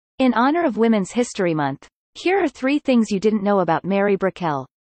In honor of Women's History Month, here are 3 things you didn't know about Mary Brickell.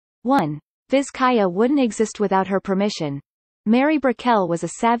 1. Vizcaya wouldn't exist without her permission. Mary Brickell was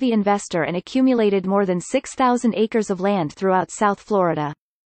a savvy investor and accumulated more than 6,000 acres of land throughout South Florida.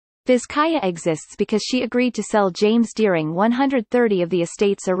 Vizcaya exists because she agreed to sell James Deering 130 of the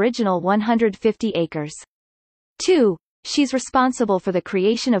estate's original 150 acres. 2. She's responsible for the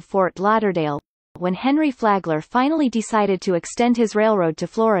creation of Fort Lauderdale. When Henry Flagler finally decided to extend his railroad to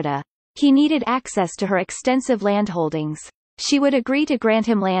Florida, he needed access to her extensive land holdings. She would agree to grant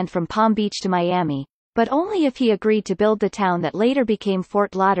him land from Palm Beach to Miami, but only if he agreed to build the town that later became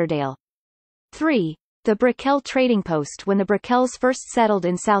Fort Lauderdale. 3. The Brickell Trading Post. When the Brickells first settled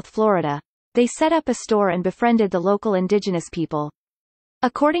in South Florida, they set up a store and befriended the local indigenous people.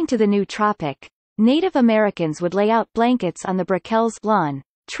 According to the New Tropic, Native Americans would lay out blankets on the Brickells' lawn,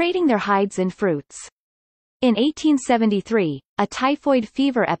 trading their hides and fruits. In 1873, a typhoid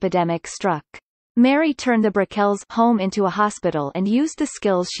fever epidemic struck. Mary turned the Brickells' home into a hospital and used the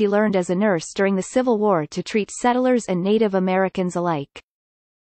skills she learned as a nurse during the Civil War to treat settlers and Native Americans alike.